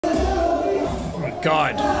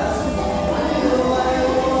God.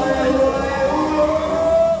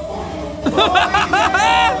 What?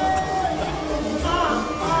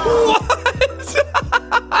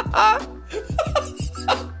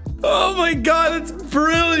 Oh my God, it's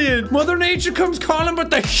brilliant. Mother Nature comes calling,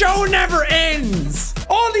 but the show never ends.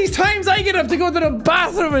 All these times I get up to go to the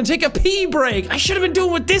bathroom and take a pee break. I should have been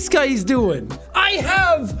doing what this guy's doing. I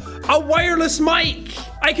have a wireless mic.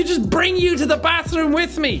 I could just bring you to the bathroom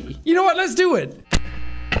with me. You know what? Let's do it.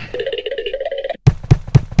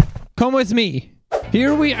 Come with me.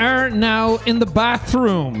 Here we are now in the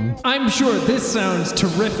bathroom. I'm sure this sounds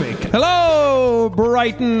terrific. Hello,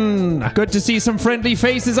 Brighton. Good to see some friendly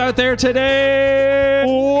faces out there today.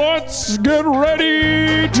 Let's get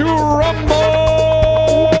ready to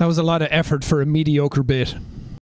rumble. That was a lot of effort for a mediocre bit.